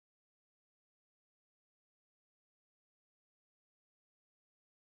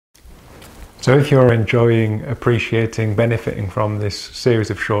So if you're enjoying, appreciating, benefiting from this series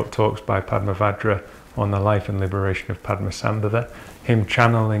of short talks by Padmavajra on the life and liberation of Padmasambhava, him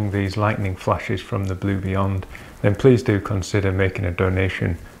channeling these lightning flashes from the blue beyond, then please do consider making a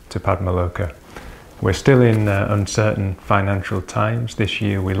donation to Padmaloka. We're still in uncertain financial times. This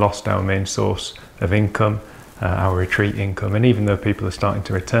year we lost our main source of income, our retreat income, and even though people are starting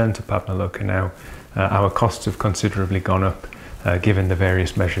to return to Padmaloka now, our costs have considerably gone up, given the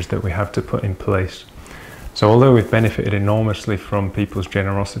various measures that we have to put in place. So although we've benefited enormously from people's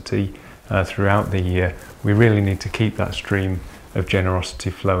generosity throughout the year, we really need to keep that stream of generosity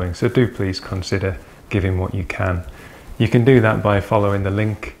flowing. So do please consider giving what you can. You can do that by following the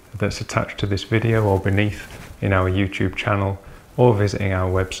link that's attached to this video or beneath in our YouTube channel, or visiting our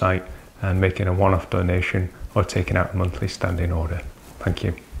website and making a one-off donation or taking out a monthly standing order. Thank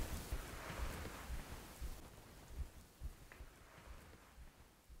you.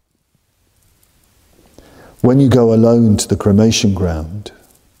 When you go alone to the cremation ground,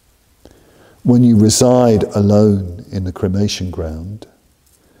 when you reside alone in the cremation ground,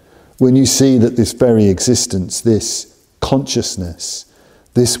 when you see that this very existence, this consciousness,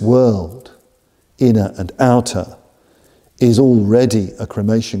 this world, inner and outer, is already a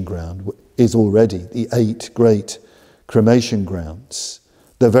cremation ground, is already the 8 great cremation grounds,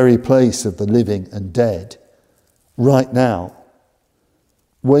 the very place of the living and dead, right now.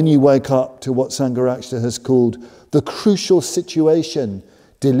 When you wake up to what Sangharakshita has called the crucial situation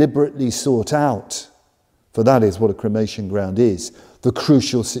deliberately sought out, for that is what a cremation ground is, the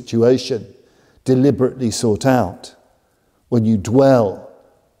crucial situation deliberately sought out. When you dwell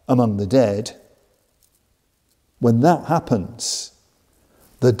among the dead, when that happens,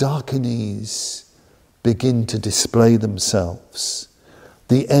 the darkinis begin to display themselves.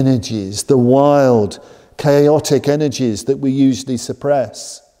 The energies, the wild, chaotic energies that we usually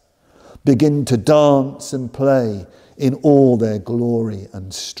suppress, begin to dance and play in all their glory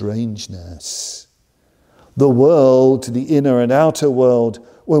and strangeness. The world, the inner and outer world,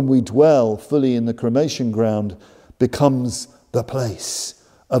 when we dwell fully in the cremation ground, becomes the place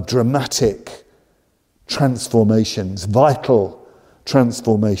of dramatic transformations, vital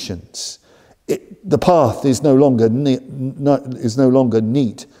transformations. The path is no longer neat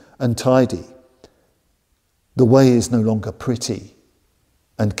and tidy. The way is no longer pretty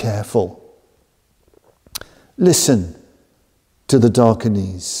and careful. Listen to the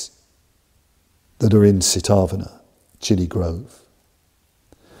darkinis that are in Sitavana, Chili Grove.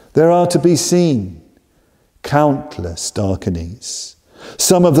 There are to be seen countless darkinis.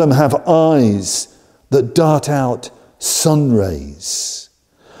 Some of them have eyes that dart out sun rays.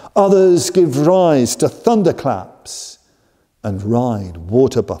 Others give rise to thunderclaps and ride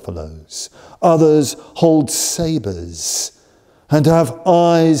water buffaloes. Others hold sabres and have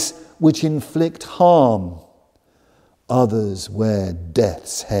eyes which inflict harm. Others wear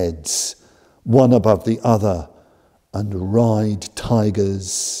death's heads, one above the other, and ride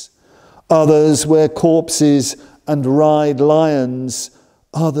tigers. Others wear corpses and ride lions.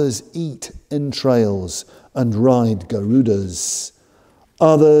 Others eat entrails and ride garudas.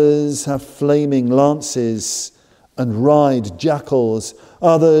 Others have flaming lances and ride jackals.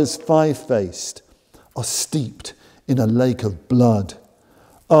 Others, 5-faced, are steeped in a lake of blood.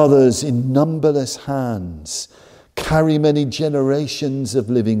 Others, in numberless hands, carry many generations of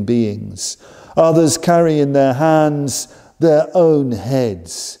living beings. Others carry in their hands their own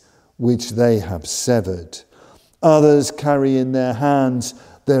heads, which they have severed. Others carry in their hands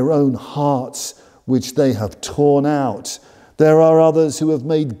their own hearts, which they have torn out. There are others who have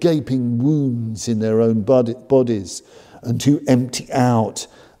made gaping wounds in their own bodies and who empty out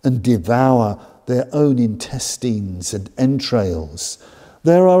and devour their own intestines and entrails.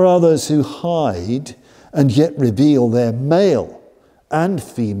 There are others who hide and yet reveal their male and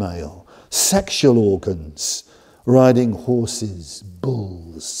female sexual organs, riding horses,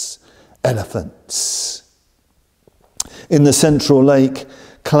 bulls, elephants. In the central lake,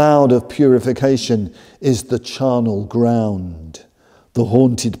 cloud of purification is the charnel ground, the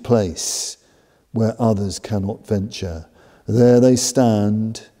haunted place where others cannot venture. There they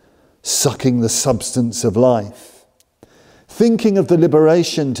stand, sucking the substance of life. Thinking of the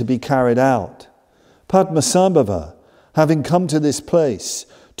liberation to be carried out, Padmasambhava, having come to this place,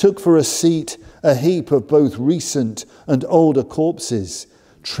 took for a seat a heap of both recent and older corpses.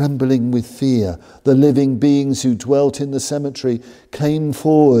 Trembling with fear, the living beings who dwelt in the cemetery came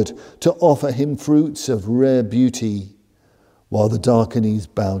forward to offer him fruits of rare beauty, while the darkinis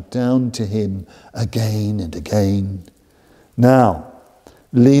bowed down to him again and again. Now,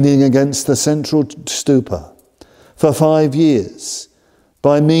 leaning against the central stupa, for 5 years,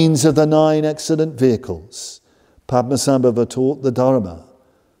 By means of the 9 excellent vehicles, Padmasambhava taught the Dharma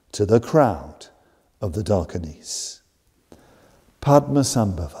to the crowd of the Darkanis.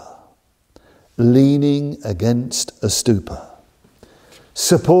 Padmasambhava, leaning against a stupa,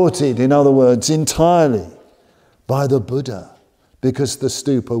 supported, in other words, entirely by the Buddha, because the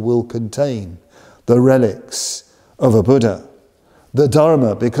stupa will contain the relics of a Buddha. The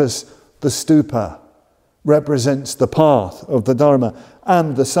Dharma, because the stupa represents the path of the Dharma,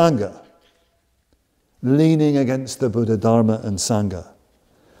 and the Sangha, leaning against the Buddha, Dharma and Sangha.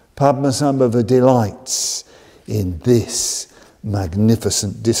 Padmasambhava delights in this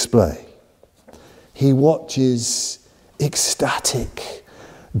magnificent display. He watches ecstatic,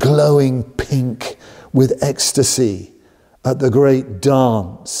 glowing pink with ecstasy at the great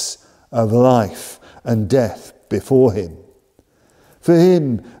dance of life and death before him. For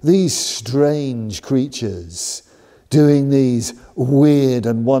him, these strange creatures doing these weird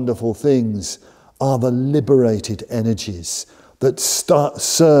and wonderful things are the liberated energies that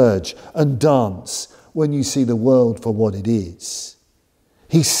surge and dance when you see the world for what it is.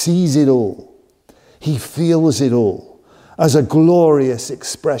 He sees it all. He feels it all as a glorious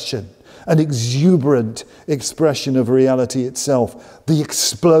expression, an exuberant expression of reality itself, the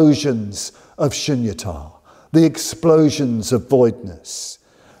explosions of shunyata, the explosions of voidness,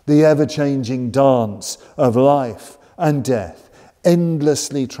 the ever-changing dance of life and death,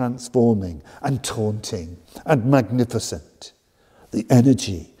 endlessly transforming and taunting and magnificent. The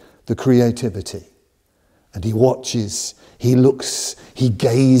energy, the creativity. And he watches, he looks, he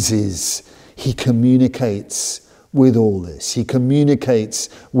gazes, he communicates with all this. He communicates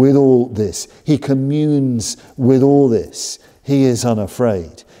with all this. He communes with all this. He is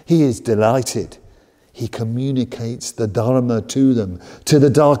unafraid. He is delighted. He communicates the Dharma to them, to the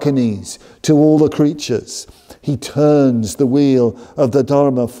Darkanis, to all the creatures. He turns the wheel of the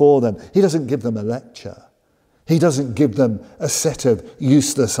Dharma for them. He doesn't give them a lecture. He doesn't give them a set of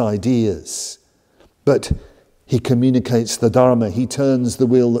useless ideas. But he communicates the Dharma. He turns the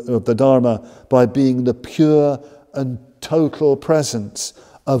wheel of the Dharma by being the pure and total presence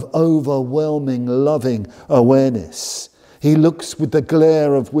of overwhelming, loving awareness. He looks with the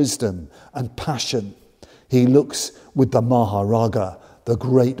glare of wisdom and passion. He looks with the Maharaga, the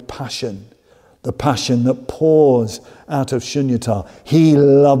great passion, the passion that pours out of shunyata. He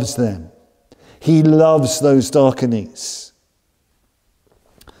loves them. He loves those Darkanis.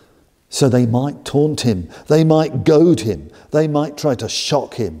 So they might taunt him, they might goad him, they might try to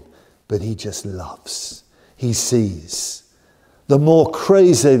shock him, but he just loves. He sees. The more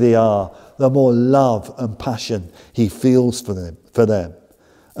crazy they are, the more love and passion he feels for them.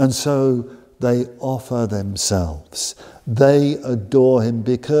 And so they offer themselves. They adore him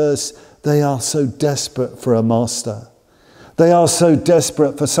because they are so desperate for a master. They are so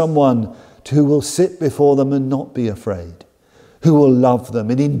desperate for someone who will sit before them and not be afraid, who will love them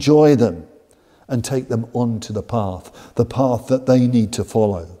and enjoy them and take them onto the path that they need to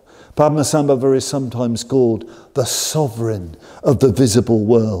follow. Padmasambhava is sometimes called the sovereign of the visible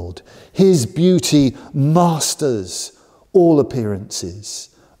world. His beauty masters all appearances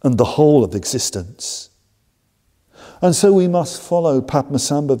and the whole of existence. And so we must follow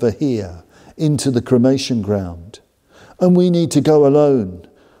Padmasambhava here into the cremation ground. And we need to go alone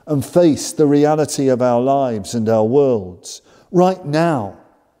and face the reality of our lives and our worlds. Right now,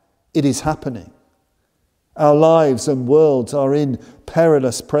 it is happening. Our lives and worlds are in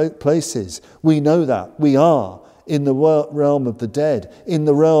perilous places. We know that. We are in the realm of the dead, in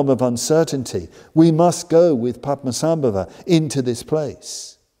the realm of uncertainty. We must go with Padmasambhava into this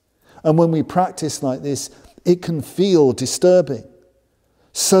place. And when we practice like this, it can feel disturbing.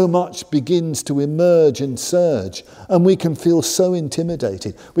 So much begins to emerge and surge, and we can feel so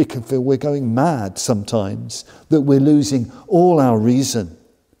intimidated. We can feel we're going mad sometimes, that we're losing all our reason.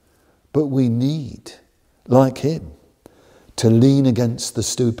 But we need, like him, to lean against the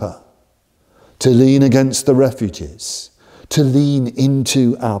stupa, to lean against the refuges, to lean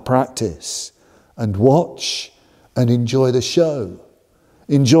into our practice and watch and enjoy the show,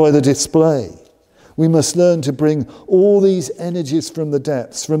 enjoy the display. We must learn to bring all these energies from the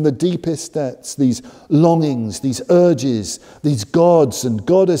depths, from the deepest depths, these longings, these urges, these gods and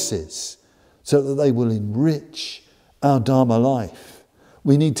goddesses, so that they will enrich our Dharma life.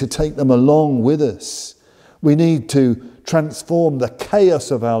 We need to take them along with us. We need to transform the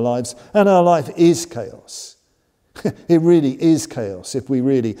chaos of our lives, and our life is chaos. It really is chaos if we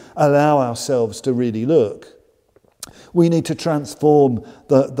really allow ourselves to really look. We need to transform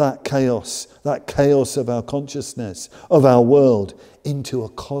that chaos of our consciousness, of our world, into a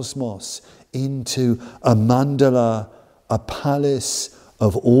cosmos, into a mandala, a palace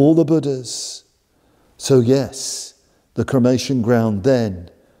of all the Buddhas. So yes, the cremation ground then,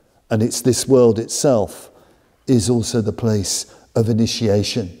 and it's this world itself, is also the place of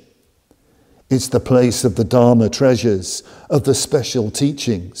initiation. It's the place of the Dharma treasures, of the special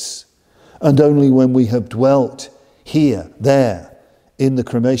teachings. And only when we have dwelt here, there, in the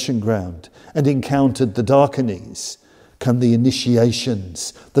cremation ground, and encountered the Darkanis, can the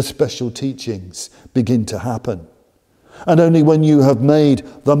initiations, the special teachings, begin to happen. And only when you have made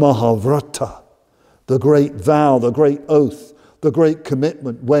the Mahavrata, the great vow, the great oath, the great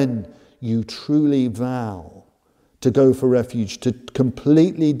commitment, when you truly vow to go for refuge, to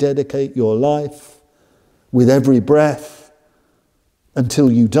completely dedicate your life with every breath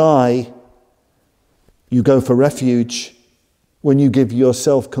until you die, you go for refuge. When you give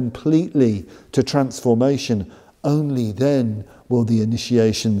yourself completely to transformation, only then will the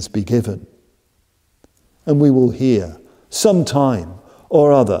initiations be given. And we will hear sometime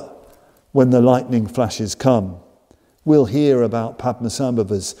or other, when the lightning flashes come, we'll hear about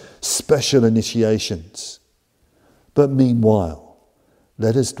Padmasambhava's special initiations. But meanwhile,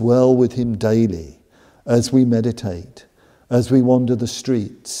 let us dwell with him daily as we meditate, as we wander the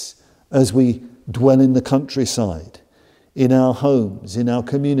streets, as we dwell in the countryside, in our homes, in our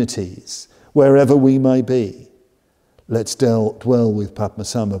communities, wherever we may be. Let's dwell with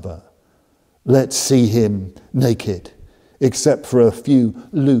Padmasambhava. Let's see him naked, except for a few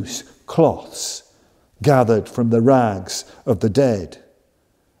loose cloths gathered from the rags of the dead,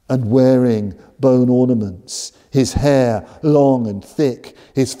 and wearing bone ornaments, his hair long and thick,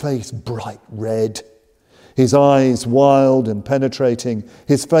 his face bright red, his eyes wild and penetrating,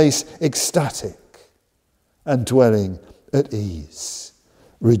 his face ecstatic, and dwelling at ease,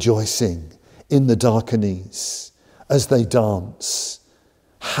 rejoicing in the Darkanis as they dance,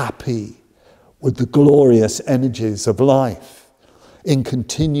 happy with the glorious energies of life in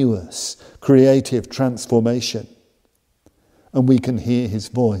continuous creative transformation. And we can hear his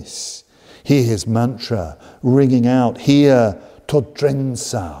voice, hear his mantra ringing out, hear Totreng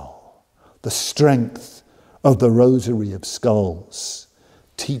Tsal, the strength of the rosary of skulls,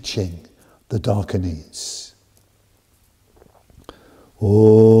 teaching the Darkanis.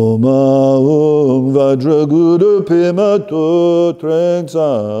 Om Aum Vajra Guru Pima Totreng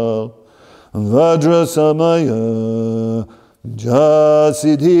Tsal Vajra Samaya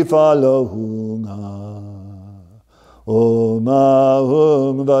Jasidhi Falahunga Om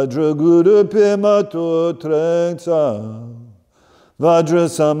Aum Vajra Guru Pima Totreng Tsal Vajra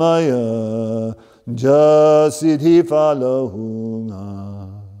Samaya Jasidhi Falahunga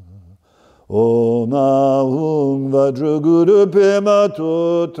Om Aum Vajra Guru Pima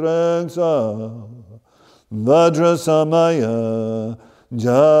Totreng Tsal Vajra Samaya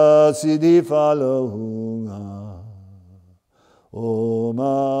Jasidhi Falahunga Om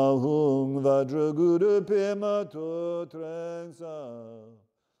Aum Vajra Guru Pima Totreng Tsal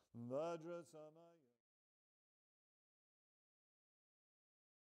Vajra Samaya